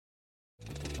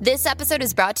This episode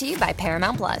is brought to you by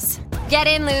Paramount Plus. Get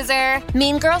in, loser!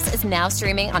 Mean Girls is now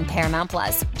streaming on Paramount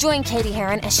Plus. Join Katie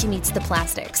Heron as she meets the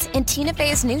plastics in Tina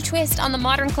Fey's new twist on the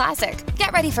modern classic.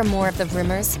 Get ready for more of the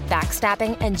rumors,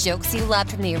 backstabbing, and jokes you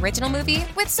loved from the original movie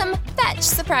with some fetch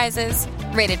surprises.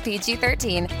 Rated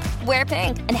PG-13. Wear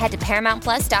pink and head to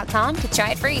ParamountPlus.com to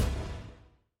try it free.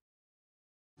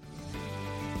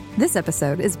 This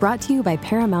episode is brought to you by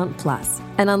Paramount Plus.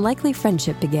 An unlikely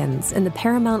friendship begins in the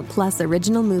Paramount Plus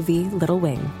original movie Little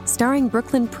Wing, starring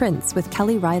Brooklyn Prince with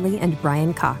Kelly Riley and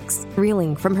Brian Cox.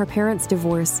 Reeling from her parents'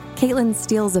 divorce, Caitlin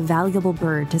steals a valuable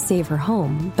bird to save her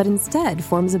home, but instead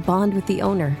forms a bond with the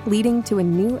owner, leading to a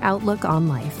new outlook on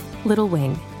life. Little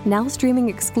Wing, now streaming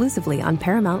exclusively on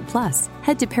Paramount Plus.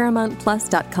 Head to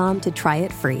ParamountPlus.com to try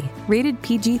it free. Rated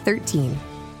PG-13.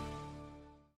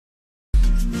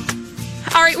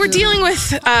 All right, we're dealing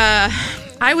with,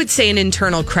 I would say, an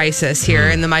internal crisis here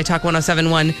in the My Talk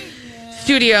 1071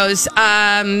 studios.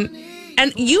 And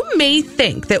you may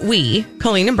think that we,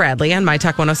 Colleen and Bradley on My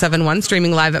Talk 1071,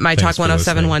 streaming live at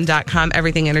MyTalk1071.com,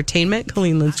 Everything Entertainment,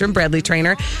 Colleen Lindstrom, Bradley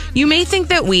Trainer. You may think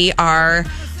that we are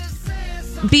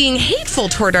being hateful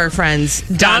toward our friends,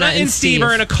 Donna and Steve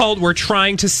are in a cult. We're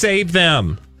trying to save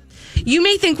them. You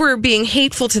may think we're being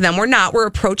hateful to them. We're not. We're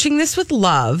approaching this with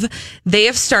love. They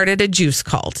have started a juice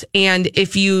cult. And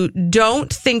if you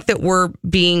don't think that we're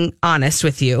being honest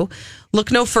with you,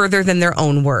 look no further than their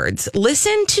own words.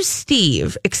 Listen to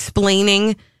Steve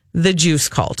explaining the juice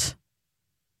cult.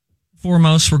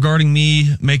 Foremost, regarding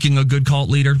me making a good cult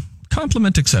leader,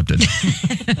 compliment accepted.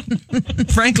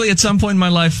 Frankly, at some point in my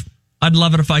life, I'd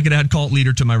love it if I could add cult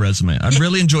leader to my resume. I'd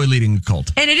really enjoy leading a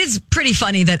cult. And it is pretty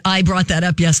funny that I brought that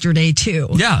up yesterday, too.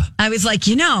 Yeah. I was like,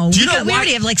 we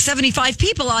already have like 75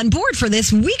 people on board for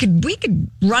this. We could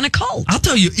run a cult. I'll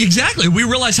tell you, exactly. We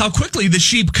realize how quickly the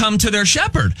sheep come to their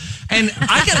shepherd. And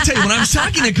I got to tell you, when I was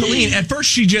talking to Colleen, at first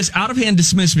she just out of hand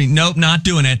dismissed me. Nope, not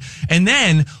doing it. And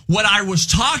then what I was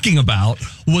talking about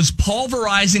was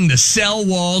pulverizing the cell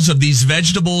walls of these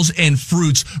vegetables and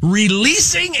fruits,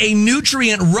 releasing a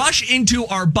nutrient rush into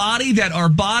our body that our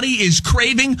body is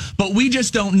craving, but we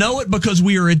just don't know it because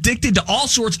we are addicted to all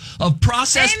sorts of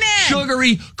processed,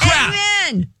 sugary crap.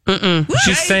 Amen.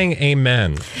 She's saying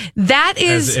amen. That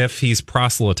is as if he's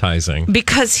proselytizing.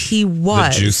 Because he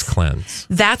was. The juice cleanse.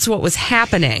 That's what was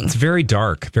happening. It's very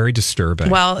dark, very disturbing.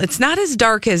 Well, it's not as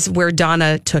dark as where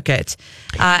Donna took it.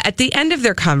 At the end of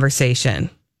their conversation.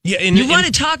 Yeah, you want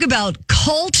to talk about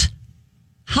cult?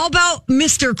 How about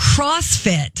Mr.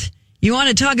 CrossFit? You want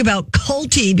to talk about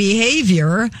culty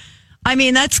behavior? I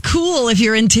mean, that's cool if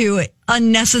you're into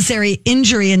unnecessary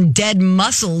injury and dead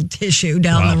muscle tissue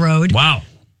down the road. Wow.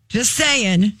 Just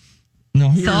saying.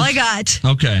 No, that's all I got.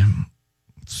 Okay.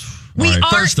 We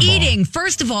are eating.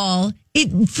 First of all,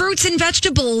 fruits and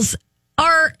vegetables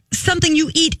are something you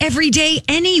eat every day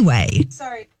anyway.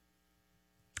 Sorry.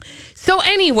 So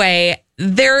anyway,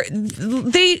 they've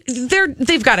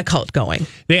got a cult going.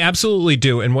 They absolutely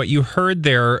do. And what you heard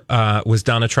there was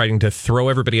Donna trying to throw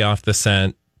everybody off the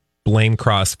scent, blame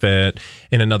CrossFit.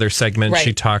 In another segment,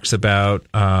 she talks about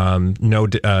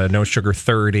no sugar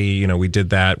 30. We did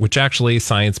that, which actually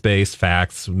science-based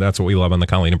facts. That's what we love on the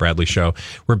Colleen and Bradley show.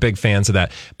 We're big fans of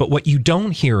that. But what you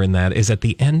don't hear in that is at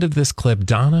the end of this clip,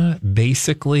 Donna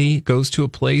basically goes to a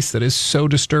place that is so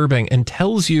disturbing and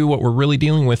tells you what we're really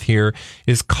dealing with here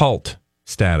is cult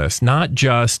status, not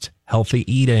just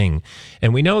healthy eating.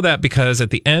 And we know that because at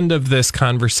the end of this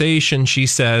conversation, she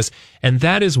says, and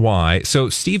that is why. So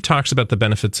Steve talks about the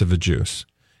benefits of a juice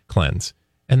cleanse.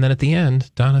 And then at the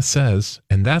end, Donna says,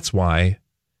 and that's why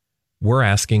we're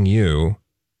asking you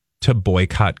to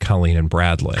boycott Colleen and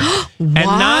Bradley. And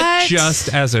not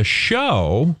just as a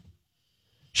show.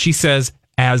 She says,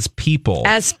 as people.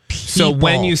 As people. So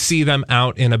when you see them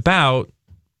out and about,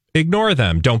 ignore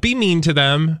them. Don't be mean to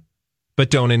them, but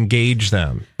don't engage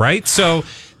them, right? So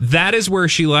that is where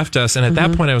she left us. And at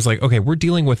that point, I was like, okay, we're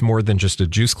dealing with more than just a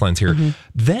juice cleanse here.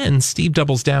 Then Steve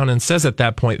doubles down and says at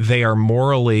that point, they are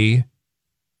morally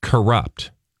corrupt.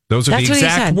 Those are the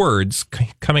exact words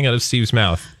coming out of Steve's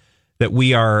mouth, that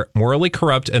we are morally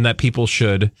corrupt and that people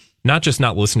should not just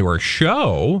not listen to our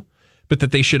show, but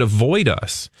that they should avoid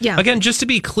us. Yeah. Again, just to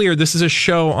be clear, this is a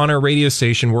show on our radio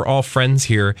station. We're all friends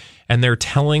here, and they're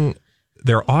telling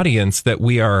their audience that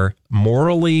we are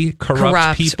morally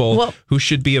corrupt people who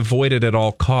should be avoided at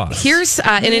all costs. Here's in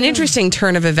an interesting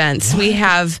turn of events. We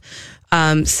have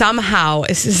we've somehow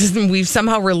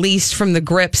released from the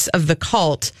grips of the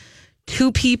cult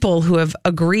 2 people who have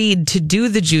agreed to do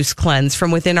the juice cleanse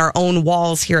from within our own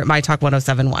walls here at My Talk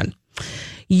 1071.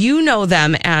 You know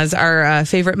them as our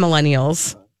favorite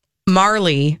millennials,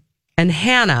 Marley and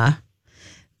Hannah.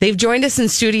 They've joined us in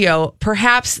studio.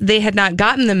 Perhaps they had not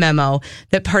gotten the memo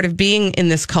that part of being in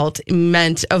this cult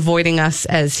meant avoiding us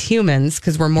as humans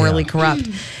because we're morally corrupt.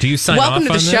 Do you sign Welcome off to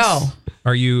the on this?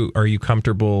 show. Are you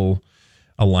comfortable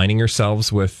aligning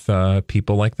yourselves with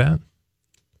people like that?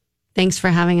 Thanks for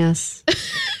having us.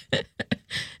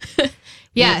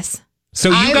 Yes. So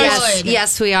you guys,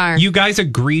 Yes, we are. you guys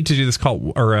agreed to do this cult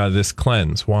or this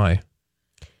cleanse. Why?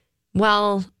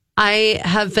 Well, I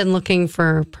have been looking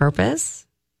for purpose.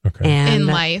 Okay. And In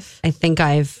life. I think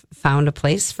I've found a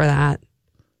place for that.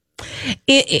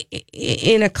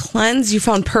 In a cleanse, you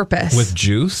found purpose. With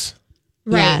juice?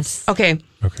 Right. Yes. Okay.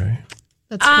 Okay.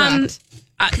 That's correct.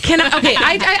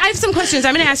 I have some questions.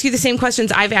 I'm going to ask you the same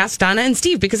questions I've asked Donna and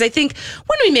Steve because I think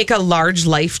when we make a large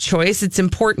life choice, it's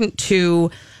important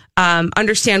to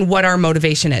understand what our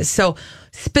motivation is. So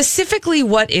specifically,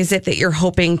 what is it that you're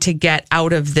hoping to get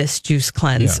out of this juice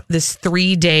cleanse, this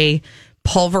 3-day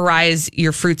pulverize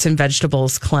your fruits and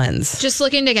vegetables cleanse? Just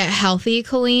looking to get healthy,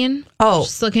 Colleen. Oh.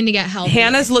 Just looking to get healthy.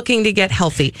 Hannah's looking to get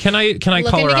healthy. Can I call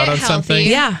Looking her to out get on healthy. something?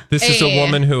 Yeah. This is a Hey.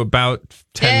 woman who about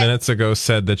 10 minutes ago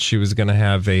said that she was going to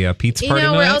have a pizza party we're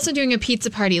tonight. also doing a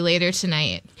pizza party later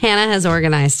tonight. Hannah has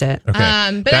organized it.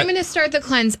 Okay. But I'm going to start the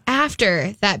cleanse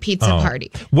after that pizza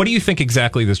party. What do you think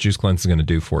exactly this juice cleanse is going to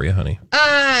do for you, honey?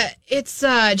 It's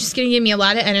just going to give me a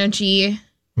lot of energy.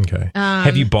 Okay.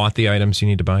 Have you bought the items you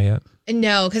need to buy yet?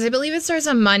 No, because I believe it starts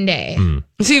on Monday.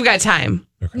 So you've got time.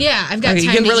 Yeah, I've got Okay, time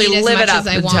you can to really eat as live much it up as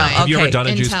I until- want. Have you ever Okay. done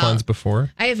a juice Until- cleanse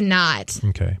before? I have not.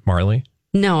 Okay. Marley?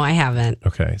 No, I haven't.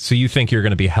 Okay. So you think you're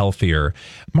going to be healthier.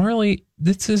 Marley,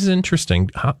 this is interesting.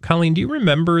 Colleen, do you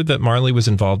remember that Marley was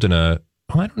involved in I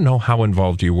don't know how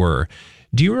involved you were.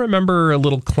 Do you remember a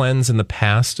little cleanse in the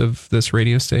past of this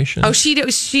radio station? Oh, she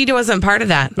wasn't part of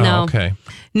that. Oh, No. okay.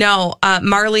 No,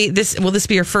 Marley, will this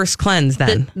be your first cleanse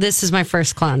then? This is my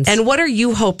first cleanse. And what are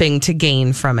you hoping to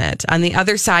gain from it? On the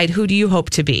other side, who do you hope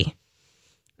to be?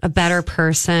 a better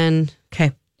person.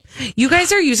 Okay. You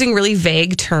guys are using really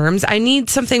vague terms. I need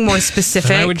something more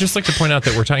specific. And I would just like to point out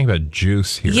that we're talking about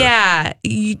juice here. Yeah.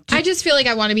 I just feel like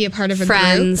I want to be a part of a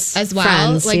Friends. group as well.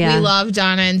 Friends, like yeah. we love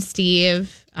Donna and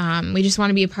Steve. We just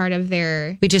want to be a part of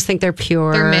their We just think they're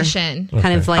pure. mission.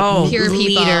 Kind of like Pure people.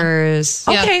 leaders.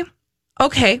 Yeah. Okay.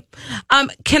 Okay.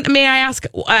 May I ask?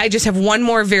 I just have one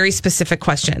more very specific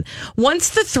question. Once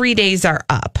the 3 days are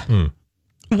up,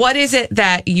 what is it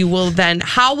that you will then?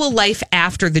 How will life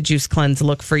after the juice cleanse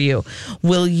look for you?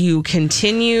 Will you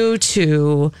continue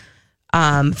to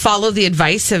follow the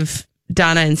advice of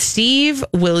Donna and Steve?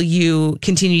 Will you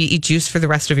continue to eat juice for the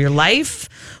rest of your life?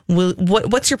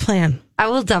 What's your plan? I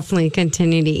will definitely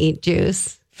continue to eat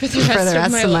juice For the rest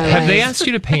of my life. Have they asked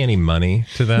you to pay any money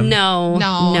to them? No.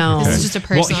 No. This is just a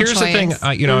personal Well, here's choice. the thing.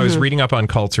 I was reading up on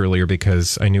cults earlier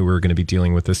because I knew we were going to be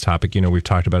dealing with this topic. We've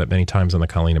talked about it many times on the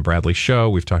Colleen and Bradley show.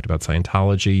 We've talked about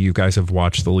Scientology. You guys have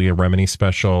watched the Leah Remini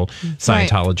special,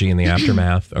 Scientology and the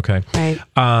Aftermath. Okay.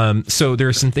 Right. So there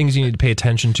are some things you need to pay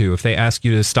attention to. If they ask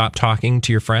you to stop talking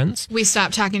to your friends. We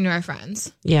stopped talking to our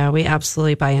friends. Yeah, we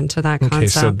absolutely buy into that concept. Okay,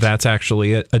 so that's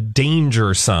actually a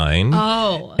danger sign.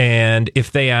 Oh. And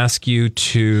if they ask you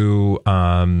to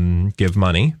give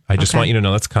money, I just want you to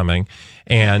know that's coming.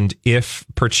 And if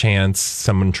perchance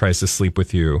someone tries to sleep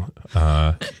with you,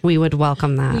 we would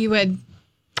welcome that. We would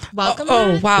welcome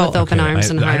Oh, that. wow. With open Okay, arms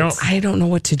and I hearts. I don't know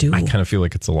what to do. I kind of feel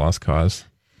like it's a lost cause.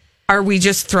 Are we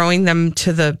just throwing them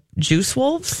to the juice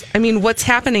wolves? I mean, what's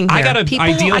happening here? I got an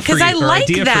idea for 'cause you. I or like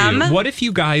idea them. For you. What if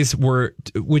you guys were?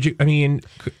 Would you? I mean,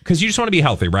 because you just want to be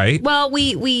healthy, right? Well,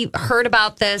 we heard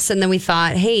about this and then we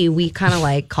thought, hey, we kind of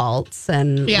like cults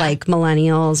and Yeah. like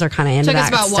millennials are kind of into Took us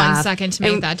that about stuff. 1 second to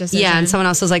make And- that decision. Yeah, and someone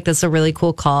else was like, this is a really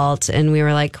cool cult. And we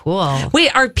were like, cool.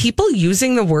 Wait, are people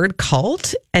using the word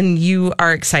cult and you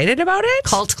are excited about it?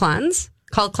 Cult cleanse?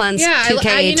 Cult cleanse Yeah,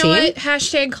 2K18. you know what?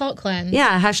 Hashtag cult cleanse.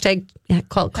 Yeah, hashtag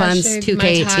cult cleanse Hashtag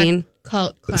 2K18.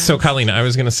 Cult cleanse. So, Colleen, I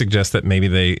was going to suggest that maybe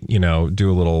they, do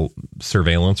a little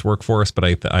surveillance work for us, but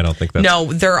I don't think that's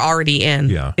No, they're already in.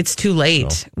 Yeah. It's too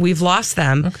late. We've lost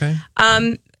them. okay.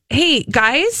 Hey,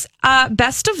 guys,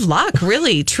 best of luck,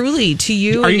 really, truly, to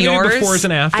you Are and you going to yours. do befores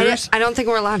and afters? I don't think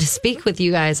we're allowed to speak with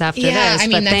you guys after Yeah, this. I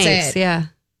mean, but that's thanks. it. Yeah.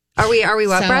 Are we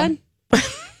what, So- Brad?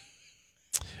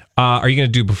 Are you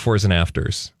going to do befores and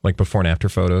afters, like before and after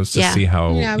photos, to Yeah. see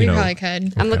how? yeah, we probably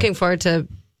could. I'm looking forward to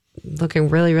looking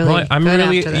really, really Well, I'm good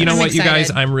really, after this. you know I'm what, you guys,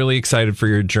 excited. I'm really excited for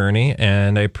your journey,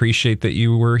 and I appreciate that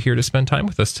you were here to spend time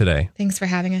with us today. Thanks for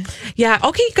having us. Yeah,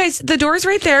 okay, guys, the door's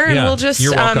right there, and Yeah, we'll just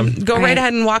you're welcome. go right Right.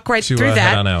 ahead and walk right To, through head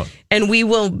that. on out. And we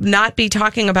will not be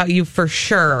talking about you for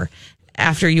sure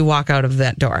after you walk out of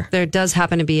that door. There does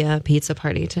happen to be a pizza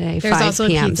party today. There's 5 also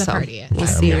p.m. a pizza so party. We'll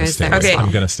see you guys there. Okay.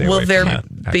 I'm going to stay away from that,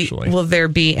 actually. Will there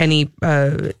be any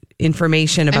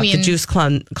information about the juice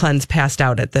cleanse passed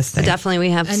out at this thing? Definitely, we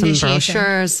have some Initiation.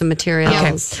 brochures, some materials.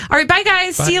 Okay. All right, bye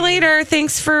guys. See you later.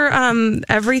 Thanks for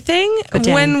everything.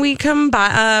 day. When we come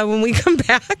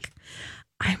back,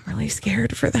 I'm really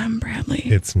scared for them, Bradley.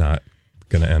 It's not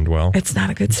going to end well. It's not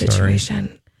a good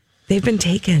situation. They've been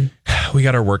taken. We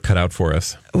got our work cut out for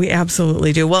us. We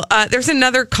absolutely do. Well, there's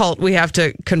another cult we have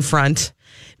to confront.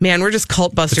 Man, we're just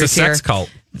cult busters It's a here. sex cult.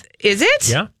 Is it?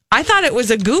 Yeah. I thought it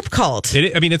was a goop cult.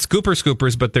 It's Gooper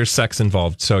Scoopers, but there's sex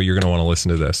involved, so you're going to want to listen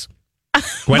to this.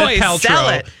 Gwyneth sell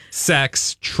Paltrow, it.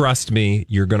 sex, trust me,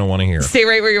 you're going to want to hear. Stay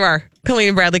right where you are. Colleen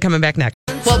and Bradley coming back next.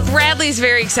 Well, Bradley's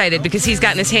very excited because he's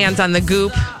gotten his hands on the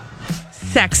goop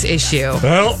sex issue.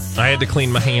 Well, I had to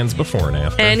clean my hands before and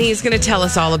after. And he's going to tell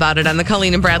us all about it on the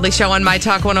Colleen and Bradley Show on My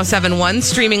Talk 1071,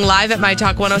 streaming live at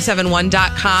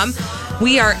MyTalk1071.com.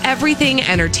 We are everything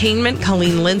entertainment.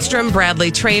 Colleen Lindstrom,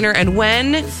 Bradley Trainer, and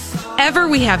whenever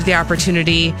we have the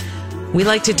opportunity, we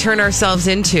like to turn ourselves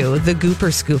into the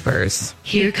Gooper Scoopers.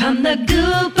 Here come the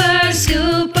Gooper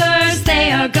Scoopers.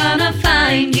 They are gonna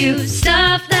find you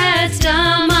stuff that's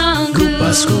dumb on Goop.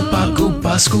 Goopa scoopa,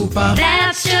 goopa scoopa.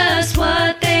 That's just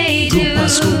what they do. Goopa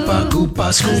scoopa, goopa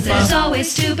 'Cause scoopa. there's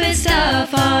always stupid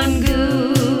stuff on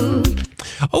Goop.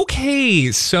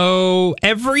 Okay, so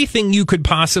everything you could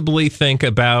possibly think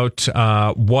about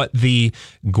what the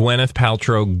Gwyneth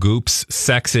Paltrow Goops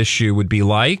sex issue would be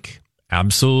like,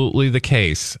 absolutely the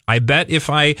case. I bet if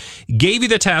I gave you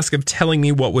the task of telling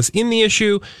me what was in the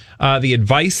issue, the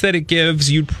advice that it gives,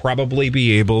 you'd probably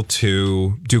be able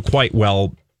to do quite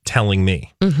well telling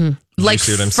me. Mm-hmm. Like,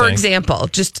 see what I'm for saying? example,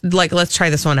 just like, let's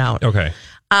try this one out. Okay.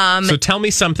 So tell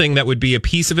me something that would be a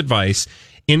piece of advice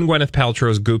in Gwyneth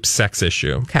Paltrow's Goop sex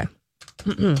issue. Okay.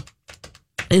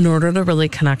 In order to really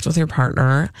connect with your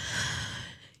partner,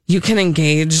 you can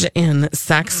engage in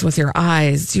sex with your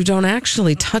eyes. You don't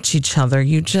actually touch each other.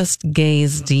 You just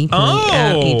gaze deeply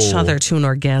at each other to an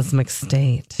orgasmic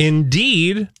state.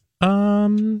 Indeed.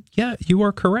 Yeah, you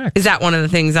are correct. Is that one of the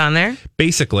things on there?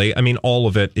 Basically, I mean, all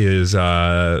of it is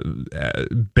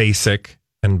basic.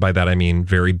 And by that, I mean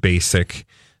very basic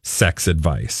sex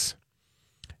advice.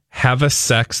 Have a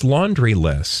sex laundry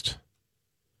list.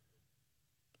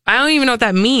 I don't even know what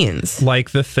that means. Like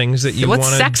the things that you want to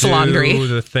do. What's sex laundry?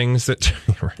 The things that...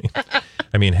 Right.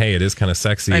 I mean, hey, it is kind of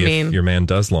sexy if your man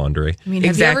does laundry. I mean,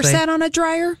 have you ever sat on a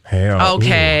dryer? Hey,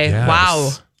 okay. Ooh, yes.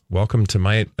 Wow. Welcome to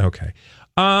my... Okay.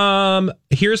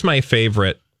 Here's my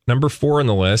favorite. Number 4 on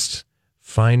the list.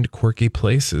 Find quirky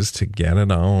places to get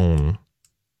it on.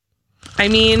 I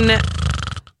mean...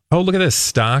 Oh, look at this.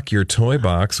 Stock your toy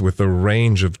box with a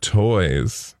range of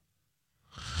toys.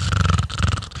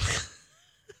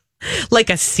 Like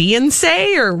a see and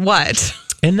say or what?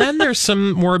 And then there's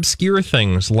some more obscure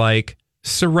things like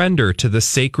surrender to the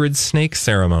sacred snake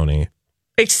ceremony.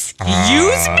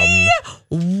 Excuse me?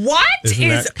 What Isn't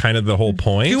that kind of the whole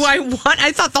point?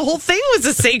 I thought the whole thing was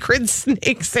a sacred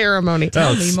snake ceremony.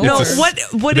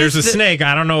 What there's is a snake.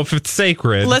 I don't know if it's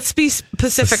sacred. Let's be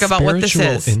specific about what this is.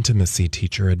 Spiritual intimacy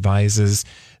teacher advises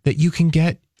that you can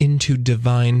get into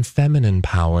divine feminine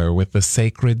power with the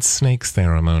sacred snake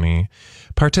ceremony.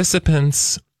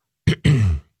 Participants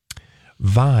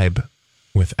vibe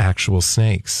with actual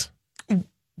snakes.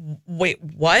 Wait,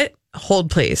 what? Hold,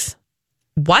 please.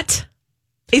 What?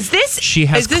 Is this? She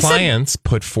has clients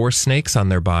put 4 snakes on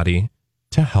their body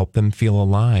to help them feel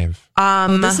alive.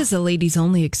 This is a ladies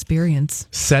only experience.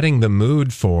 Setting the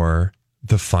mood for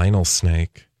the final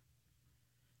snake.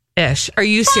 Ish. Are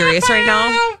you serious right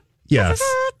now? Yes.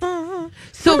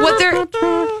 So what they're...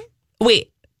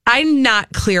 Wait, I'm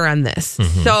not clear on this.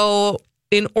 Mm-hmm. So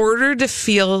in order to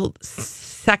feel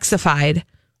sexified,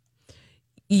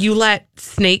 you let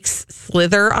snakes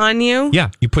slither on you? Yeah,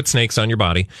 you put snakes on your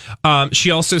body.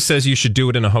 She also says you should do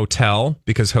it in a hotel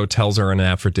because hotels are an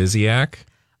aphrodisiac.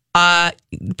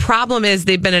 Problem is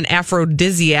they've been an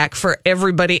aphrodisiac for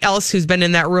everybody else who's been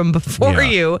in that room before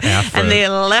you, and they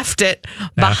left it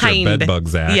behind. Bed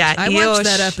bugs act. Yeah, I watched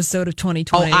that episode of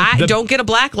 2020. Oh, don't get a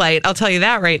black light. I'll tell you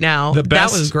that right now.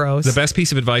 That was gross. The best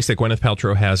piece of advice that Gwyneth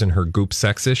Paltrow has in her Goop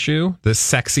sex issue, the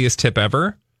sexiest tip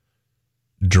ever: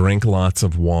 drink lots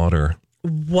of water.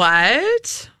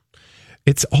 What?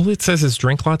 It's all it says is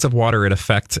drink lots of water. It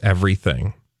affects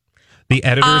everything. The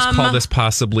editors call this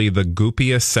possibly the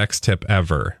goopiest sex tip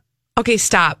ever. Okay,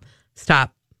 stop.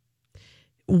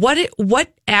 What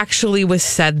actually was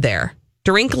said there?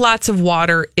 Drink lots of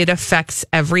water. It affects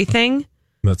everything.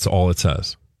 That's all it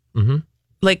says. Mm-hmm.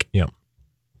 Like, yeah.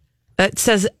 It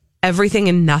says everything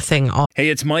and nothing. Hey,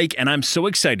 it's Mike, and I'm so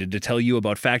excited to tell you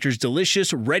about Factor's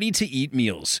delicious, ready-to-eat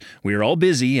meals. We are all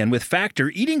busy, and with Factor,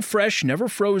 eating fresh, never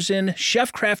frozen,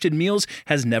 chef-crafted meals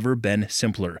has never been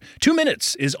simpler. 2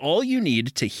 minutes is all you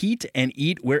need to heat and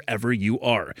eat wherever you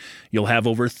are. You'll have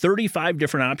over 35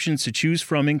 different options to choose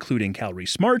from, including Calorie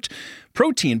Smart,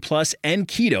 Protein Plus, and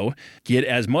Keto. Get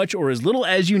as much or as little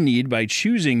as you need by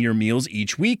choosing your meals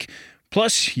each week.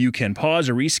 Plus, you can pause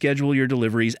or reschedule your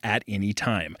deliveries at any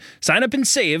time. Sign up and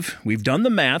save. We've done the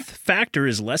math. Factor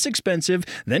is less expensive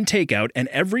than takeout, and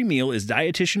every meal is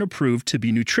dietitian approved to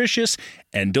be nutritious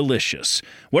and delicious.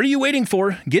 What are you waiting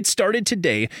for? Get started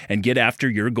today and get after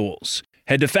your goals.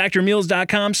 Head to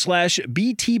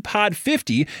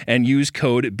factormeals.com/BTPod50 and use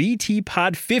code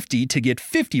BTPod50 to get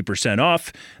 50%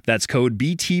 off. That's code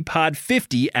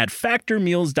BTPod50 at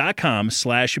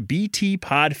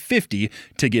factormeals.com/BTPod50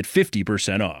 to get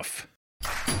 50% off.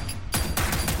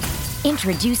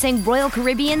 Introducing Royal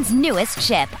Caribbean's newest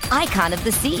ship, Icon of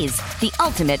the Seas, the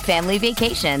ultimate family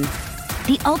vacation.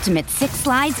 The ultimate 6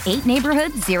 slides, 8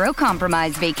 neighborhoods, 0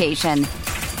 compromise vacation.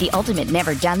 The ultimate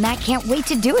never done that, can't wait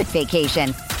to do it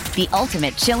vacation. The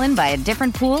ultimate chillin' by a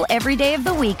different pool every day of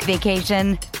the week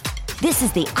vacation. This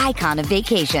is the Icon of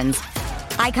vacations.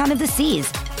 Icon of the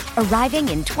Seas, arriving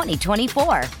in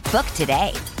 2024. Book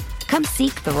today. Come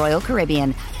seek the Royal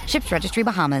Caribbean. Ships Registry,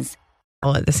 Bahamas.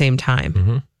 All at the same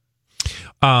time.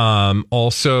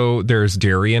 Also, there's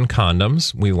dairy and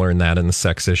condoms. We learned that in the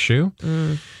sex issue.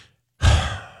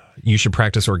 You should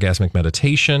practice orgasmic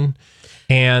meditation.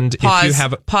 And if you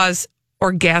have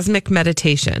orgasmic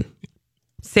meditation.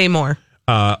 Say more.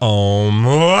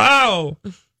 Wow.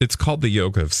 It's called the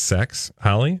yoga of sex.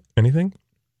 Holly, anything?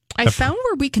 I found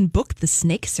where we can book the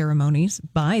snake ceremonies,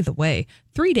 by the way.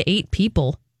 3 to 8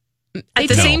 people. At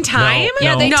the same time?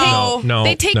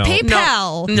 They take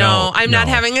PayPal. No, I'm not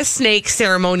having a snake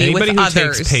ceremony Anybody with who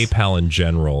others. takes PayPal in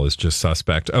general is just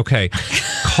suspect. Okay.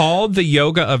 Called the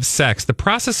yoga of sex. The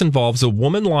process involves a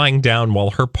woman lying down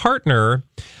while her partner,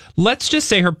 let's just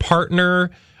say her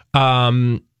partner,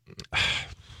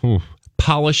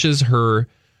 polishes her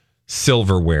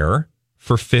silverware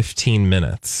for 15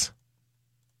 minutes.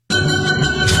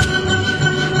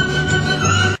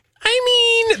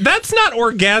 That's not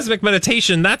orgasmic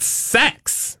meditation. That's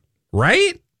sex,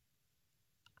 right?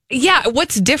 Yeah.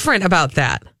 What's different about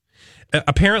that?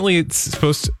 Apparently, it's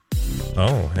supposed to.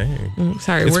 Oh, hey.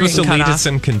 Sorry, it's we're supposed to getting lead cut us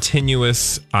in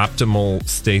continuous optimal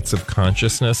states of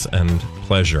consciousness and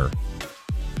pleasure.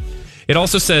 It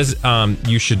also says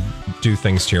you should do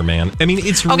things to your man. I mean,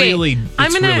 it's really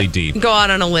deep. Go out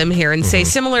on a limb here and say,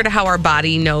 similar to how our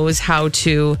body knows how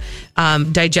to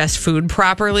digest food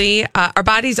properly, our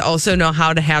bodies also know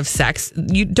how to have sex.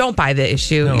 You don't buy the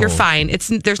issue. No. You're fine.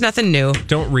 There's nothing new.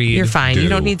 Don't read. You're fine. Do. You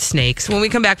don't need snakes. When we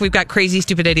come back, we've got Crazy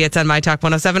Stupid Idiots on My Talk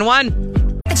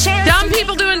 107.1. Dumb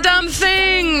people doing dumb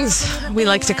things. We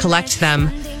like to collect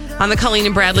them. On the Colleen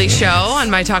and Bradley Show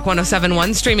on My Talk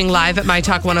 107.1, streaming live at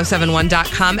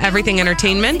MyTalk1071.com. Everything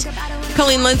Entertainment.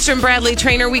 Colleen Lindstrom, Bradley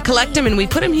Trainer. We collect them and we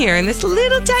put them here in this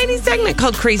little tiny segment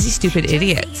called Crazy Stupid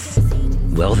Idiots.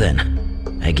 Well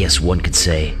then, I guess one could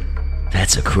say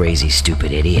that's a crazy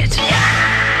stupid idiot.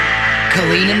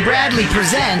 Colleen and Bradley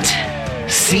present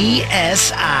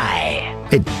CSI.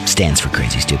 It stands for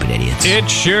Crazy Stupid Idiots.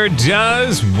 It sure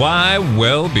does. Why?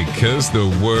 Well, because the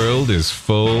world is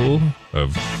full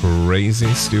of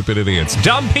crazy, stupid idiots.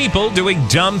 Dumb people doing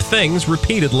dumb things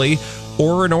repeatedly,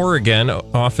 or in Oregon,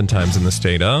 oftentimes in the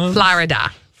state of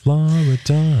Florida.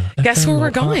 Guess where we're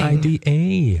going?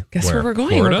 F-L-O-R-I-D-A. Guess where we're going?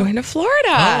 Florida? We're going to Florida.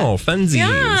 Oh, funsies.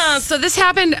 Yeah, so this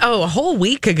happened, a whole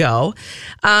week ago.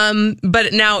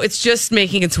 But now it's just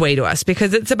making its way to us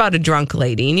because it's about a drunk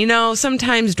lady. And you know,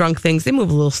 sometimes drunk things, they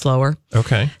move a little slower.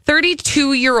 Okay.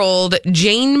 32-year-old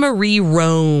Jane Marie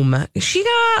Rome. She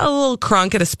got a little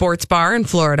crunk at a sports bar in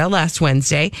Florida last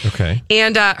Wednesday. Okay.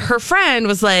 And her friend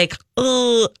was like,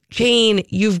 "Oh, Jane,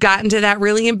 you've gotten to that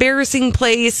really embarrassing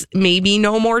place. Maybe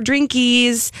no more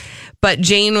drinkies." But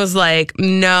Jane was like,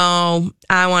 "No,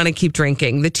 I want to keep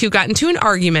drinking." The two got into an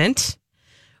argument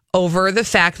over the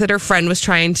fact that her friend was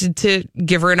trying to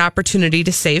give her an opportunity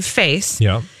to save face.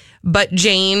 Yeah. But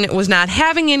Jane was not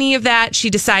having any of that. She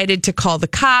decided to call the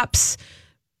cops,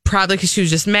 probably because she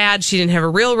was just mad. She didn't have a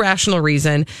real rational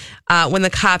reason. When the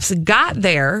cops got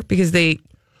there, because they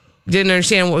didn't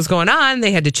understand what was going on,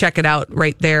 they had to check it out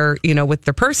right there, you know, with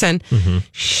the person. Mm-hmm.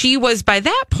 She was, by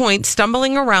that point,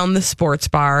 stumbling around the sports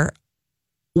bar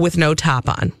with no top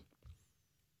on.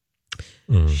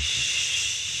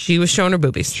 She was showing her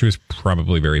boobies. She was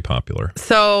probably very popular.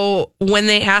 So when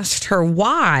they asked her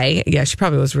why, yeah, she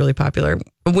probably was really popular.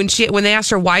 When they asked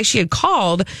her why she had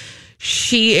called,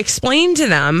 she explained to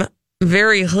them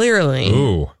very clearly.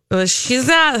 Ooh. She's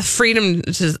got freedom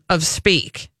of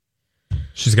speak.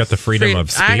 She's got the freedom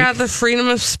of speak? I got the freedom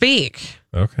of speak.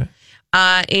 Okay.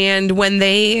 And when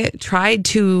they tried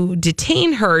to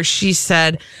detain her, she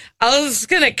said, I was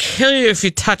going to kill you if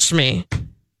you touched me.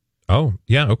 Oh,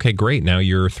 yeah. Okay, great. Now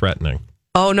you're threatening.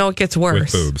 Oh, no, it gets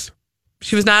worse. With boobs.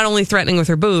 She was not only threatening with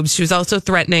her boobs, she was also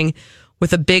threatening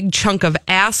with a big chunk of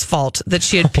asphalt that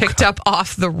she had picked up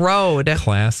off the road.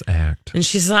 Class act. And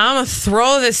she said, I'm going to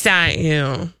throw this at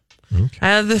you. Okay. I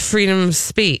have the freedom to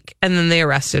speak. And then they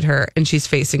arrested her, and she's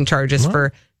facing charges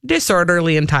for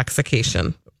disorderly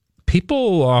intoxication.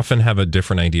 People often have a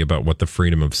different idea about what the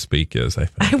freedom of speak is, I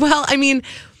think. Well, I mean,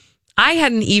 I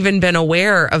hadn't even been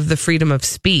aware of the freedom of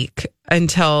speak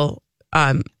until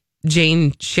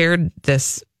Jane shared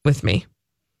this with me.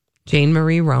 Jane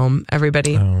Marie Rome,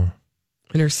 everybody, in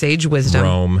her sage wisdom.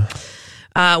 Rome.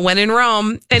 When in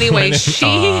Rome. Anyway, she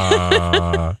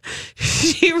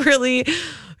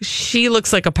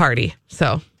looks like a party.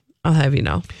 So I'll have you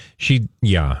know.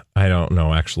 I don't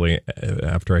know, actually,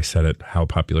 after I said it, how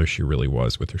popular she really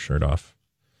was with her shirt off.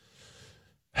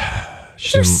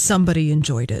 Somebody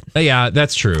enjoyed it. Yeah,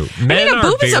 that's true. Men a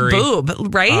boob is a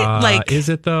boob, right? Is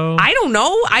it though? I don't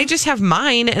know. I just have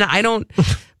mine, and I don't.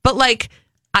 But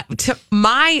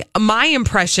my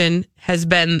impression has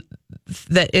been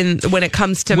that when it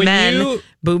comes to men,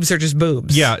 boobs are just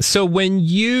boobs. Yeah. So when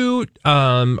you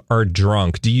are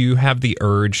drunk, do you have the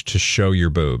urge to show your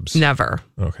boobs? Never.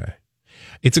 Okay.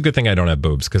 It's a good thing I don't have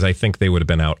boobs because I think they would have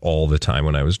been out all the time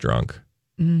when I was drunk.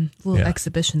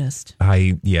 Exhibitionist.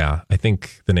 I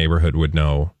think the neighborhood would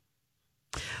know.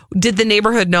 Did the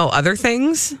neighborhood know other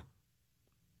things?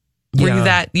 Were you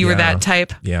that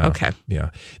type? Yeah. Okay. Yeah.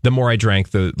 The more I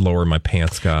drank, the lower my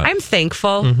pants got. I'm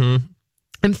thankful. Mm-hmm.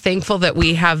 I'm thankful that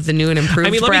we have the new and improved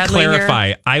Bradley. Let me clarify.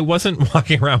 Here. I wasn't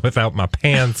walking around without my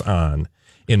pants on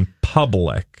in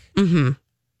public. Mm-hmm.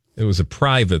 It was a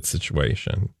private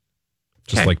situation.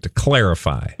 Just like to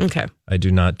clarify. Okay. I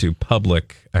do not do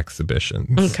public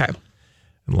exhibitions. Okay.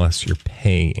 Unless you're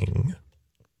paying.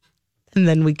 And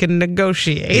then we can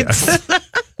negotiate. Yes.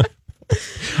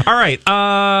 All right.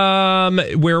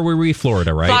 Where were we?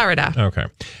 Florida, right? Florida. Okay.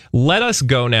 Let us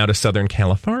go now to Southern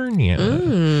California.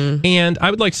 And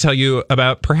I would like to tell you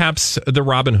about perhaps the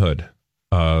Robin Hood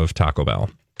of Taco Bell.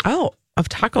 Oh, of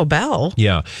Taco Bell?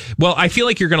 Yeah. Well, I feel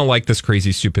like you're going to like this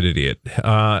crazy, stupid idiot.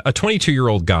 A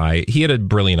 22-year-old guy, he had a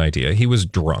brilliant idea. He was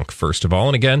drunk, first of all.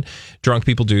 And again, drunk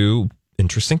people do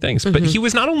interesting things. Mm-hmm. But he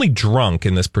was not only drunk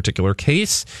in this particular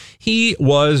case, he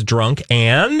was drunk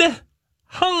and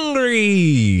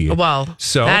hungry. Well,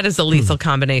 so that is a lethal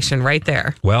combination right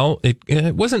there. Well,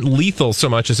 it wasn't lethal so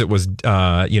much as it was,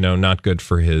 not good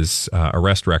for his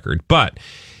arrest record. But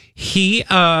he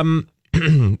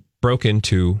broke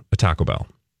into a Taco Bell,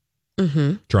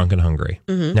 drunk and hungry.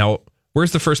 Mm-hmm. Now,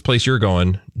 where's the first place you're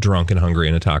going drunk and hungry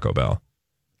in a Taco Bell?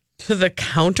 To the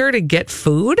counter to get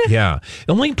food? Yeah.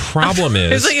 The only problem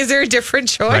is... is there a different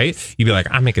choice? Right? You'd be like,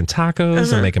 I'm making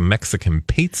tacos, I'm making Mexican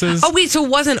pizzas. Oh, wait, so it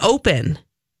wasn't open?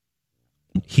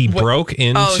 He broke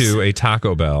into a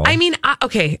Taco Bell. I mean,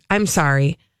 okay, I'm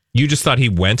sorry. You just thought he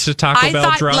went to Taco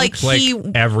Bell drunk like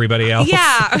everybody else?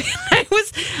 Yeah.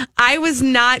 I was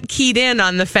not keyed in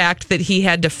on the fact that he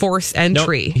had to force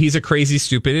entry. Nope, he's a crazy,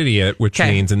 stupid idiot, which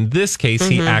means in this case,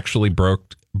 he actually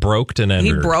broked and entered.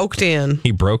 He broked in.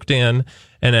 He broked in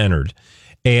and entered.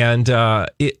 And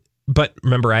but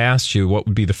remember, I asked you what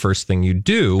would be the first thing you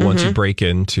do once you break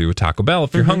into a Taco Bell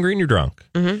if you're hungry and you're drunk.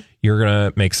 You're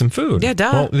going to make some food. Yeah,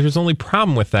 duh. Well, there's only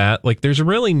problem with that. Like, there's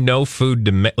really no food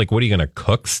to make. Like, what are you going to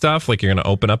cook stuff? Like, you're going to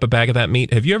open up a bag of that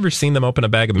meat? Have you ever seen them open a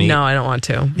bag of meat? No, I don't want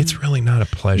to. It's really not a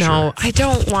pleasure. No, I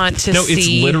don't want to see.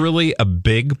 It's literally a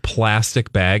big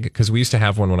plastic bag. Because we used to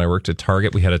have one when I worked at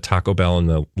Target. We had a Taco Bell in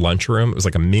the lunchroom. It was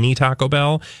like a mini Taco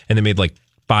Bell. And they made like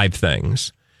 5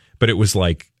 things. But it was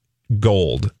like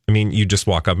gold. I mean, you just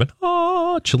walk up and,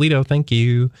 Cholito, thank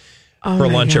you. For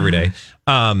lunch every day.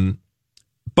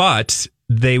 But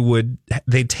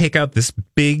they'd take out this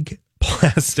big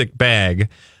plastic bag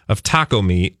of taco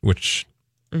meat, which,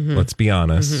 let's be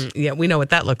honest. Yeah, we know what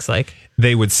that looks like.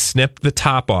 They would snip the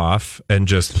top off and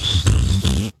just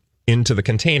into the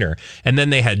container. And then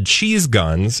they had cheese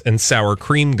guns and sour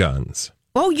cream guns.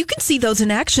 Oh, you can see those in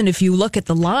action if you look at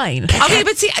the line. Okay,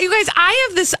 but see, you guys,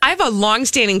 I have a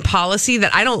long-standing policy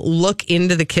that I don't look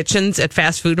into the kitchens at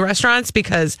fast food restaurants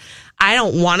because I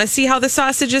don't want to see how the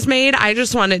sausage is made. I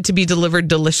just want it to be delivered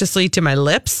deliciously to my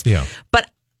lips. Yeah. But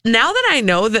now that I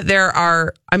know that there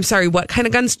are, I'm sorry, what kind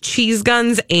of guns? Cheese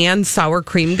guns and sour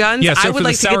cream guns? Yeah, so I would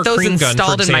like to get those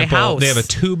installed in my house. They have a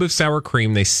tube of sour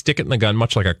cream. They stick it in the gun,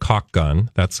 much like a caulk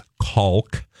gun. That's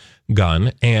caulk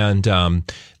gun. And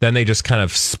then they just kind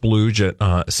of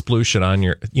sploosh it on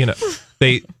your,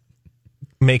 they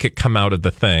make it come out of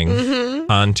the thing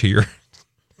onto your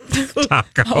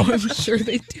taco. Oh, I'm sure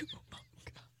they do.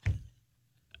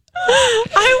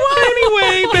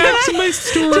 Anyway, back to my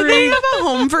story. Do they have a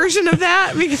home version of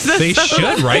that? Because they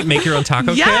should, right? Make your own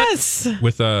taco kit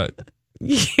with a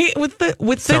with the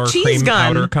sour cheese cream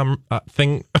gun powder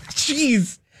thing.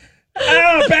 Jeez.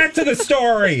 Back to the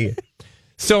story.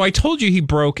 So I told you he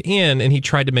broke in and he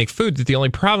tried to make food. The only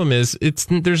problem is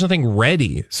there's nothing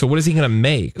ready. So what is he going to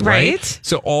make? Right.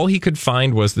 So all he could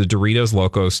find was the Doritos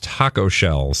Locos taco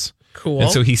shells. Cool.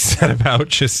 And so he set about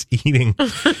just eating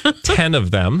 10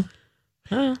 of them.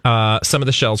 Some of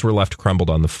the shells were left crumbled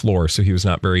on the floor, so he was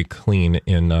not very clean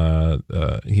he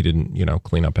didn't,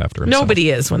 clean up after himself.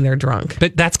 Nobody is when they're drunk.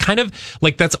 But that's kind of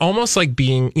like, that's almost like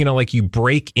being, like you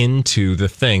break into the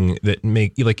thing that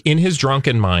like in his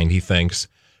drunken mind, he thinks,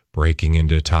 breaking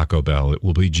into Taco Bell, it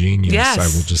will be genius. Yes. I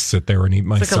will just sit there and eat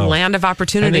myself. It's like a land of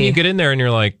opportunity. And then you get in there and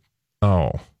you're like,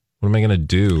 oh, what am I going to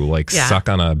do? Like suck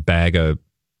on a bag of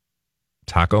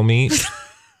taco meat?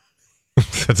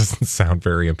 That doesn't sound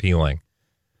very appealing.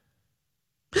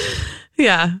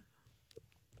 Yeah.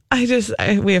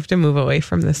 We have to move away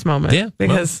from this moment. Yeah.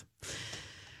 Because,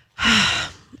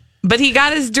 but he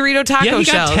got his Dorito taco shells.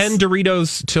 Yeah, he got 10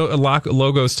 Doritos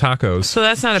Logos tacos. So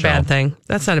that's not a bad thing.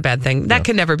 That's not a bad thing. That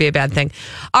can never be a bad thing.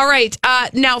 All right.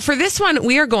 Now for this one,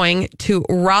 we are going to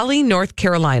Raleigh, North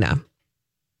Carolina.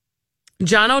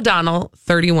 John O'Donnell,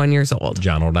 31 years old.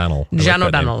 John O'Donnell.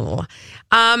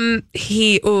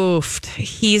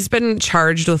 He's been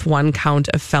charged with one count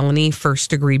of felony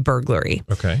first-degree burglary.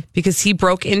 Okay. Because he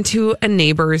broke into a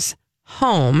neighbor's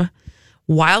home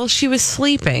while she was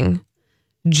sleeping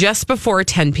just before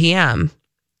 10 p.m.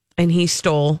 and he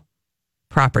stole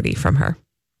property from her.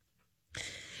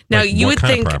 Now, you would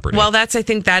think, well, I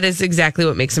think that is exactly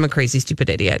what makes him a crazy, stupid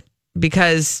idiot.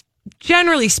 Because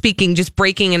generally speaking, just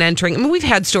breaking and entering, I mean,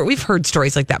 we've heard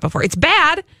stories like that before. It's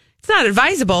bad. It's not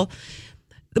advisable.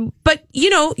 But,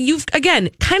 you've, again,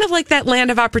 kind of like that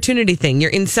land of opportunity thing.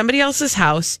 You're in somebody else's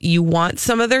house. You want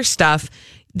some of their stuff.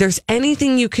 There's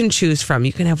anything you can choose from.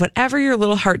 You can have whatever your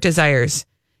little heart desires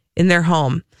in their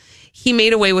home. He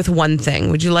made away with one thing.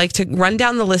 Would you like to run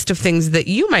down the list of things that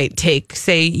you might take?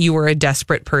 Say you were a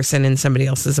desperate person in somebody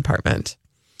else's apartment.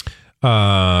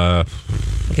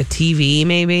 Like a TV,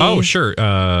 maybe? Oh, sure.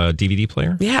 DVD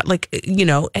player? Yeah,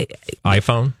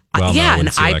 iPhone? Well, an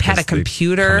iPad, a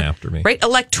computer, right?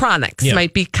 Electronics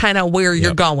might be kind of where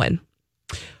you're going.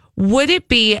 Would it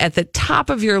be at the top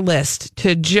of your list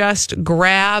to just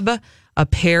grab a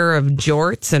pair of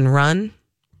jorts and run?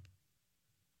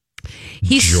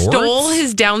 He stole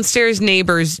his downstairs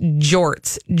neighbor's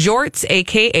jorts,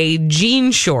 aka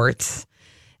jean shorts,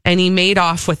 and he made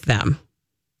off with them.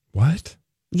 What?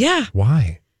 Yeah.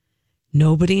 Why?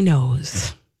 Nobody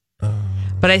knows.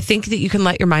 But I think that you can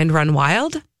let your mind run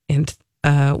wild and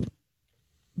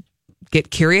get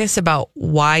curious about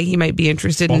why he might be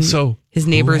interested in his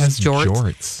neighbor's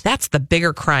jorts. That's the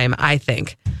bigger crime, I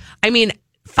think. I mean,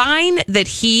 fine that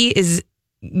he is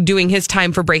doing his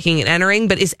time for breaking and entering,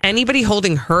 but is anybody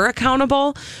holding her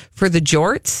accountable for the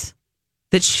jorts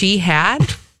that she had?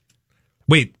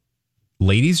 Wait,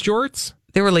 ladies' jorts?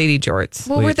 They were lady jorts.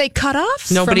 Well, were they cut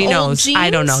off? Nobody knows. I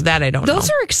don't know. That I don't know. Those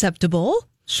are acceptable,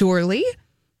 surely.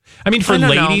 I mean, for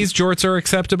ladies, jorts are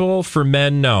acceptable. For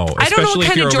men, no. I don't know what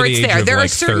kind of jorts they are. There are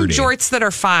certain jorts that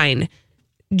are fine.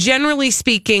 Generally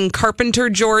speaking, carpenter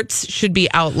jorts should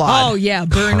be outlawed. Oh, yeah.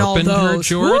 Burn carpenter all those.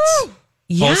 Jorts? Woo!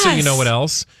 Yes. Also, you know what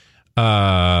else?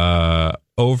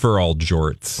 Overall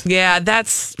jorts. Yeah,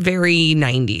 that's very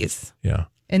 90s. Yeah.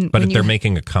 But they're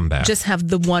making a comeback. Just have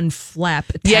the one flap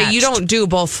attached. Yeah, you don't do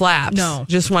both flaps. No.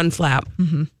 Just one flap.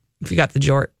 Mm-hmm. If you got the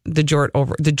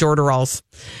jorteralls.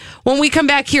 When we come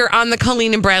back here on the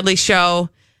Colleen and Bradley show,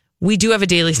 we do have a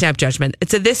Daily Snap judgment.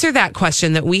 It's a this or that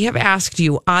question that we have asked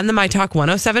you on the My Talk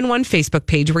 1071 Facebook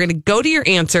page. We're going to go to your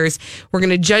answers. We're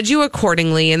going to judge you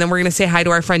accordingly. And then we're going to say hi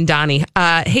to our friend Donnie.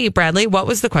 Hey, Bradley, what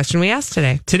was the question we asked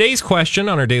today? Today's question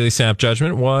on our Daily Snap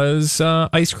judgment was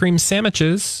ice cream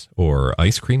sandwiches or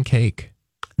ice cream cake.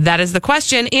 That is the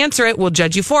question. Answer it. We'll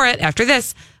judge you for it after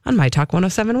this on My Talk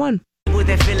 1071.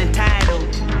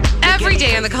 Every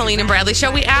day on the Colleen and Bradley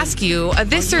show, we ask you a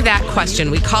this or that question.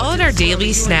 We call it our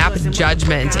Daily Snap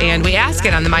judgment, and we ask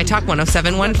it on the My Talk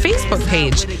 1071 Facebook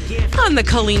page. on the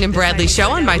Colleen and Bradley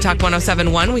Show on My Talk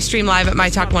 1071. We stream live at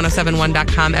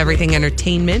MyTalk1071.com, everything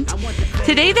entertainment.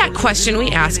 Today, that question we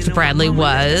asked Bradley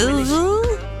was...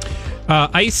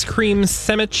 ice cream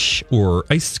sandwich or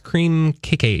ice cream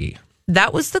cake?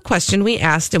 That was the question we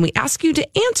asked, and we ask you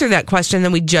to answer that question,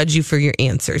 then we judge you for your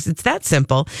answers. It's that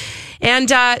simple. And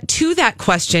to that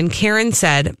question, Karen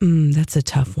said, that's a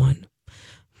tough one.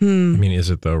 I mean, is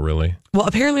it though, really? Well,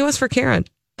 apparently it was for Karen.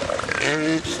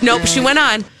 Nope, she went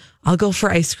on. I'll go for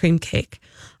ice cream cake.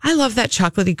 I love that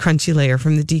chocolatey crunchy layer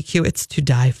from the DQ. It's to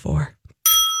die for.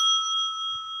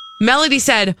 Melody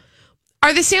said,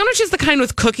 are the sandwiches the kind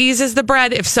with cookies as the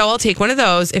bread? If so, I'll take one of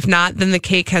those. If not, then the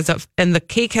cake has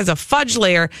a fudge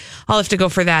layer. I'll have to go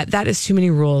for that. That is too many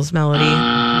rules,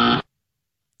 Melody.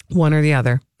 One or the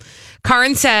other.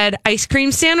 Karen said, ice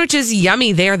cream sandwiches,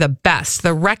 yummy. They are the best.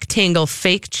 The rectangle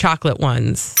fake chocolate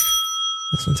ones.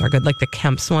 Those ones are good, like the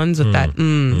Kemp's ones with that,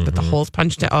 with the holes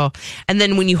punched in. Oh, and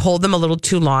then when you hold them a little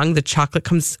too long, the chocolate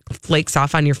flakes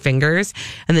off on your fingers,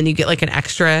 and then you get like an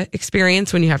extra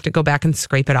experience when you have to go back and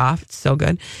scrape it off. It's so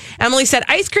good. Emily said,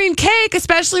 ice cream cake,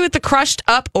 especially with the crushed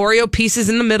up Oreo pieces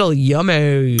in the middle.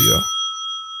 Yummy.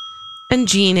 And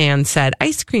Jean Ann said,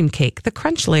 ice cream cake, the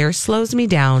crunch layer slows me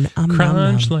down.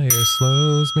 Crunch layer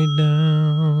slows me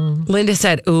down. Linda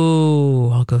said, ooh,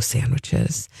 I'll go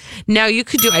sandwiches. Now, you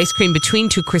could do ice cream between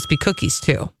two crispy cookies,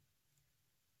 too.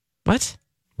 What?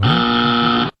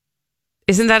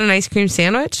 Isn't that an ice cream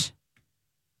sandwich?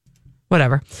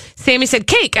 Whatever. Sammy said,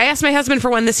 cake. I asked my husband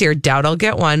for one this year. Doubt I'll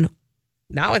get one.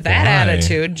 Not with that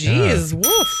attitude. Jeez,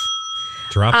 woof.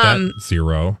 Drop that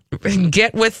zero.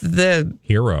 Get with the...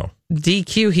 hero.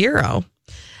 DQ hero.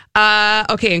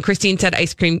 Okay, and Christine said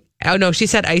ice cream. Oh, no, she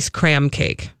said ice cram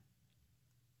cake.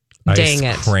 Dang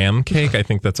it. Ice cram cake? I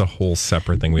think that's a whole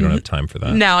separate thing. We don't have time for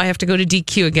that. Now I have to go to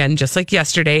DQ again, just like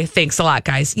yesterday. Thanks a lot,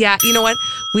 guys. Yeah, you know what?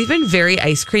 We've been very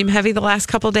ice cream heavy the last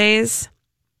couple days.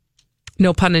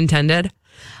 No pun intended.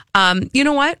 You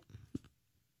know what?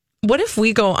 What if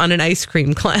we go on an ice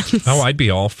cream cleanse? Oh, I'd be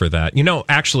all for that. You know,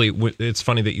 actually, it's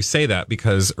funny that you say that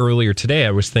because earlier today I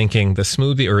was thinking the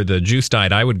smoothie or the juice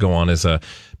diet I would go on is a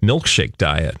milkshake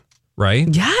diet, right?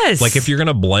 Yes. Like if you're going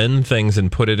to blend things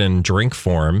and put it in drink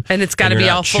form. And it's got to be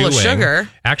all full of sugar.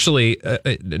 Actually,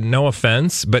 no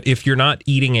offense, but if you're not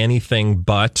eating anything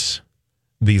but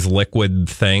these liquid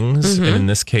things, and in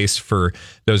this case, for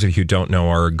those of you who don't know,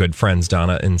 our good friends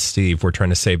Donna and Steve, we're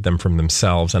trying to save them from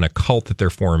themselves and a cult that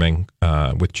they're forming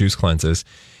with juice cleanses.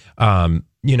 You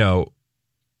know,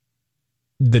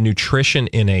 the nutrition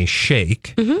in a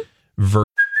shake.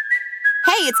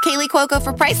 Hey, it's Kaylee Cuoco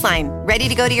for Priceline. Ready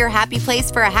to go to your happy place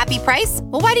for a happy price?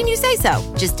 Well, why didn't you say so?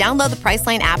 Just download the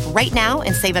Priceline app right now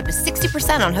and save up to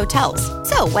 60% on hotels.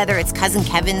 So whether it's Cousin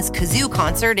Kevin's Kazoo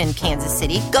Concert in Kansas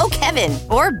City, go Kevin,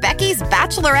 or Becky's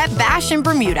Bachelorette Bash in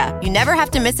Bermuda, you never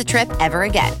have to miss a trip ever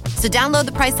again. So download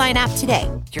the Priceline app today.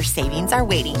 Your savings are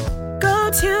waiting. Go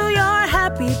to your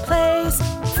happy place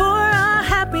for a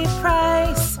happy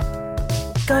price.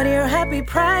 Go to your happy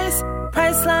price,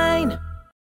 Priceline.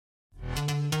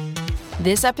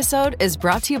 This episode is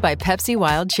brought to you by Pepsi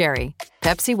Wild Cherry.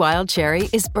 Pepsi Wild Cherry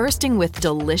is bursting with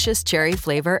delicious cherry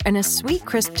flavor and a sweet,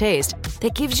 crisp taste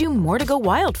that gives you more to go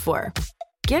wild for.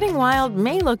 Getting wild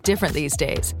may look different these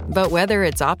days, but whether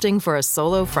it's opting for a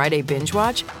solo Friday binge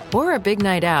watch or a big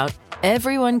night out,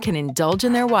 everyone can indulge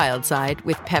in their wild side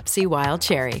with Pepsi Wild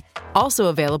Cherry. Also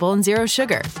available in Zero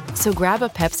Sugar. So grab a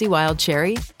Pepsi Wild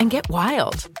Cherry and get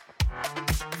wild.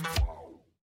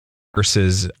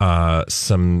 Versus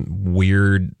some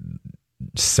weird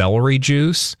celery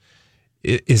juice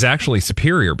is actually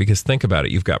superior because think about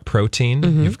it. You've got protein,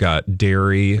 you've got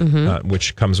dairy,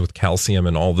 which comes with calcium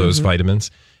and all those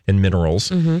vitamins and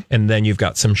minerals. And then you've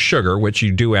got some sugar, which you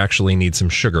do actually need some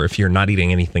sugar. If you're not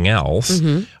eating anything else,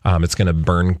 it's going to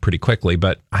burn pretty quickly.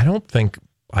 But I don't think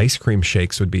ice cream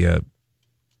shakes would be a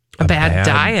bad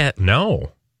diet.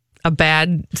 No. A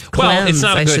bad cleanse, well, it's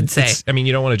not I good. should say. I mean,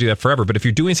 you don't want to do that forever, but if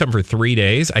you're doing something for 3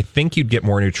 days, I think you'd get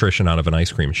more nutrition out of an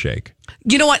ice cream shake.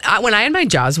 You know what? When I had my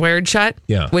jaws wired shut,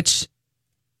 which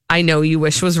I know you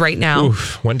wish was right now.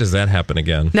 Oof, when does that happen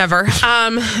again? Never.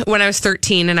 When I was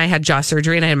 13 and I had jaw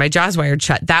surgery and I had my jaws wired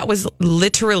shut, that was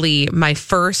literally my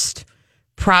first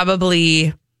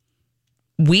probably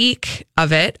week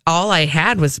of it. All I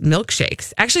had was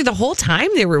milkshakes. Actually, the whole time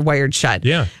they were wired shut.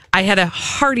 Yeah. I had a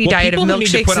hearty diet of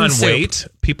milkshakes and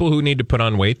soup. People who need to put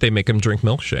on weight, they make them drink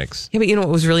milkshakes. Yeah, but you know what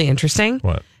was really interesting?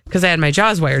 What? Because I had my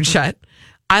jaws wired shut.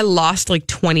 I lost like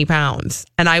 20 pounds.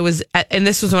 And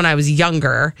this was when I was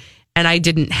younger and I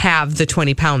didn't have the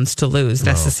 20 pounds to lose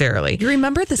necessarily. You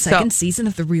remember the second season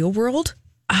of The Real World?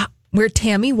 where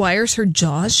Tammy wires her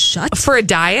jaws shut For a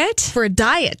diet? for a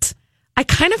diet. I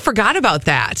kind of forgot about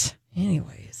that.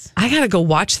 Anyways. I got to go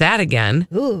watch that again.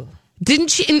 Ooh. Didn't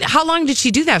she? And how long did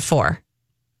she do that for?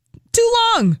 Too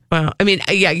long. Well, I mean,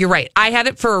 yeah, you're right. I had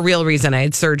it for a real reason. I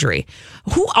had surgery.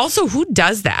 Who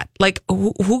does that? Like,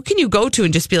 who can you go to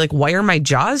and just be like, wire my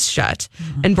jaws shut?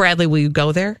 And Bradley, will you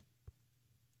go there?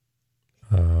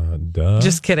 Duh.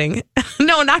 Just kidding.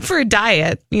 No, not for a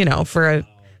diet, for a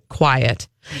quiet.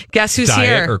 Guess who's Diet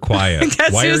here? or quiet?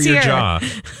 Guess Wire who's your here? jaw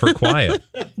for quiet.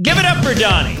 Give it up for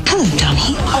Donnie. Hello,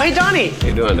 Donnie. Oh, hey, Donnie. How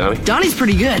you doing, Donnie? Donnie's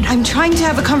pretty good. I'm trying to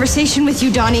have a conversation with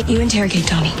you, Donnie. You interrogate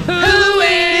Donnie. Who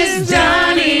is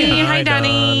Donnie? Hi, Don.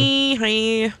 Donnie.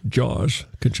 Hi. Josh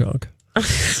Kachuk.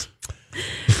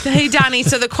 Hey, Donnie.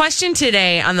 So the question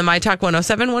today on the My Talk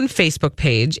 1071 Facebook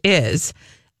page is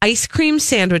ice cream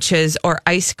sandwiches or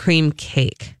ice cream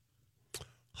cake?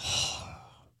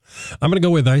 I'm going to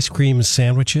go with ice cream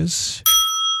sandwiches.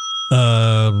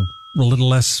 A little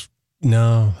less,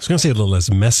 no, I was going to say a little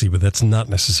less messy, but that's not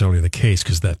necessarily the case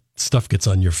because that stuff gets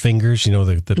on your fingers.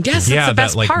 Yes, that's the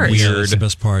best part. Yeah, that's the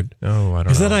best part. Oh, I don't know.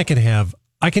 Because then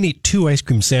I can eat 2 ice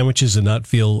cream sandwiches and not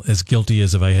feel as guilty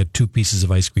as if I had 2 pieces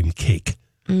of ice cream cake.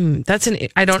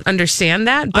 I don't understand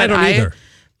that, but I don't either.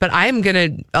 But I'm going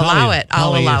to allow it.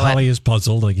 I'll allow it. Holly is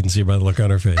puzzled. I can see by the look on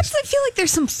her face. I feel like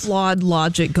there's some flawed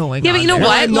logic going on. Yeah, but you know there.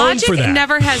 what? I'm known Logic for that.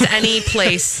 never has any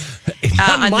place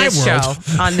on my this world.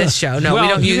 show. On this show, no, well, we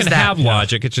don't you use can that. have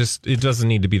logic. It doesn't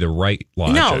need to be the right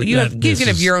logic. No, you can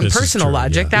have your own personal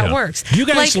logic. That works. Do you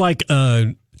guys like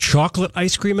chocolate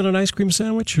ice cream in an ice cream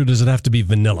sandwich, or does it have to be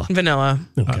vanilla? Vanilla.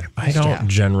 Okay. I don't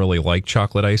generally like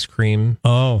chocolate ice cream.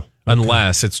 Oh.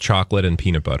 Unless it's chocolate and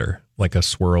peanut butter, like a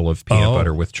swirl of peanut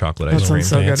butter with chocolate ice cream. That sounds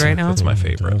so good right now. That's my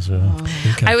favorite.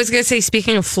 I was going to say,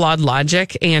 speaking of flawed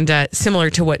logic, and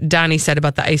similar to what Donnie said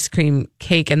about the ice cream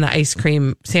cake and the ice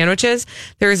cream sandwiches,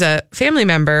 there's a family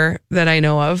member that I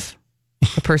know of,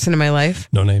 a person in my life.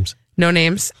 No names. No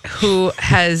names, who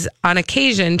has on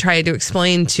occasion tried to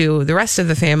explain to the rest of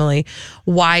the family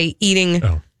why eating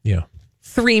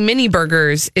 3 mini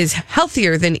burgers is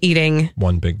healthier than eating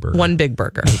one big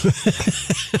burger.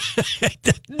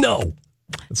 No.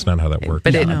 That's not how that works.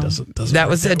 But doesn't that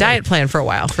was a diet plan for a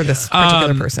while for this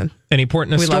particular person. Any port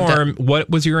in a We loved storm. What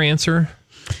was your answer?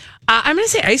 I'm going to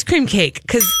say ice cream cake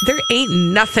because there ain't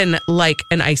nothing like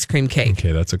an ice cream cake.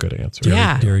 Okay, that's a good answer.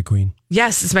 Yeah. Dairy Queen.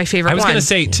 Yes, it's my favorite I was one. going to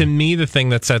say, to me, the thing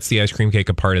that sets the ice cream cake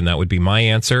apart, and that would be my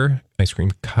answer, ice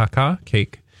cream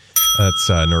cake. That's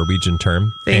a Norwegian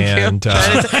term. Thank you.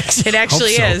 It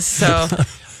actually is. So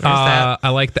I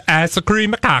like the ice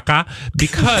cream caca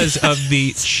because of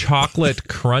the chocolate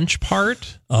crunch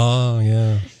part. Oh,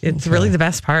 yeah. It's really the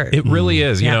best part. It really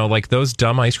is. You Yeah. know, like those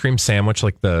dumb ice cream sandwich,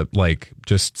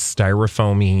 just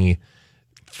styrofoamy.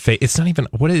 It's not even,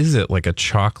 what is it? Like a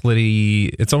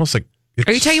chocolatey, it's almost like.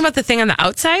 Are you talking about the thing on the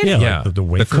outside? Yeah. Like the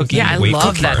wafer cookie. Yeah, I wafer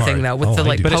love that part. thing though with the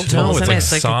But poke it's holes in it. like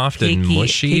It's like a soft and cakey-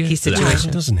 mushy. cakey situation.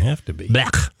 It doesn't have to be.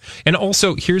 Blech. And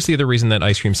also, here's the other reason that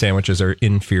ice cream sandwiches are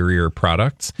inferior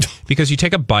products because you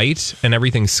take a bite and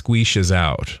everything squeezes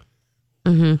out.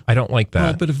 Mm-hmm. I don't like that.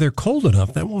 Well, but if they're cold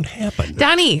enough, that won't happen.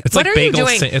 Donnie, It's what like are you bagel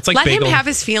doing? it's like Let bagel, him have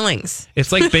his feelings.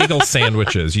 It's like bagel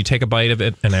sandwiches. You take a bite of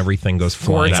it and everything goes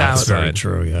flying Squirts out. outside. Very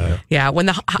true, yeah. Yeah, when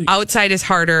the outside is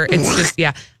harder, it's just,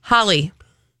 Holly,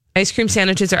 ice cream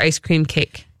sandwiches or ice cream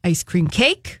cake? Ice cream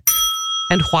cake.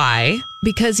 And why?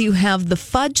 Because you have the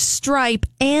fudge stripe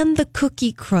and the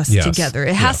cookie crust Yes. together.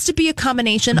 It has to be a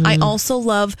combination. I also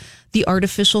love the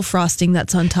artificial frosting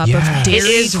that's on top Yes. of Dairy It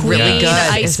is Queen really good,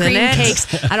 ice isn't cream it?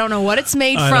 cakes. I don't know what it's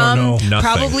made I from. don't know. Nothing.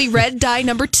 Probably red dye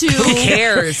number 2. Who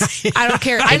cares? I don't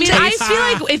care. I mean, I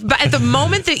feel like if at the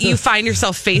moment that you find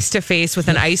yourself face to face with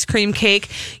an ice cream cake,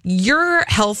 your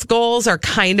health goals are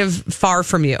kind of far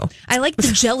from you. I like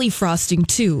the jelly frosting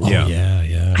too. Yeah.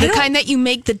 Yeah. The kind that you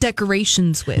make the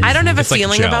decorations with. I don't have a It's like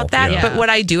feeling gel, about that, yeah. but what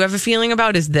I do have a feeling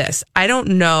about is this. I don't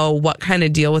know what kind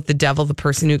of deal with the devil the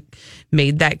person who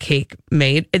made that cake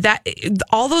made. That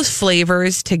all those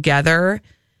flavors together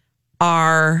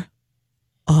are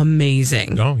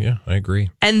amazing. Oh, yeah, I agree.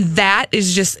 And that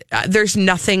is just, there's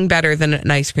nothing better than an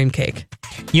ice cream cake.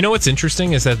 You know what's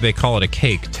interesting is that they call it a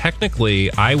cake.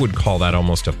 Technically, I would call that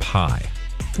almost a pie.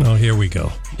 Oh, here we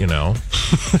go. You know?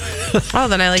 Oh,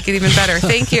 then I like it even better.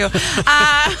 Thank you.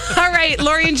 All right,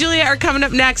 Lori and Julia are coming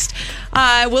up next.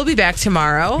 We'll be back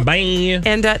tomorrow. Bye.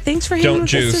 And thanks for hanging Don't with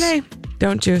juice. us today.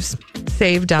 Don't juice.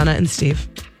 Save Donna and Steve.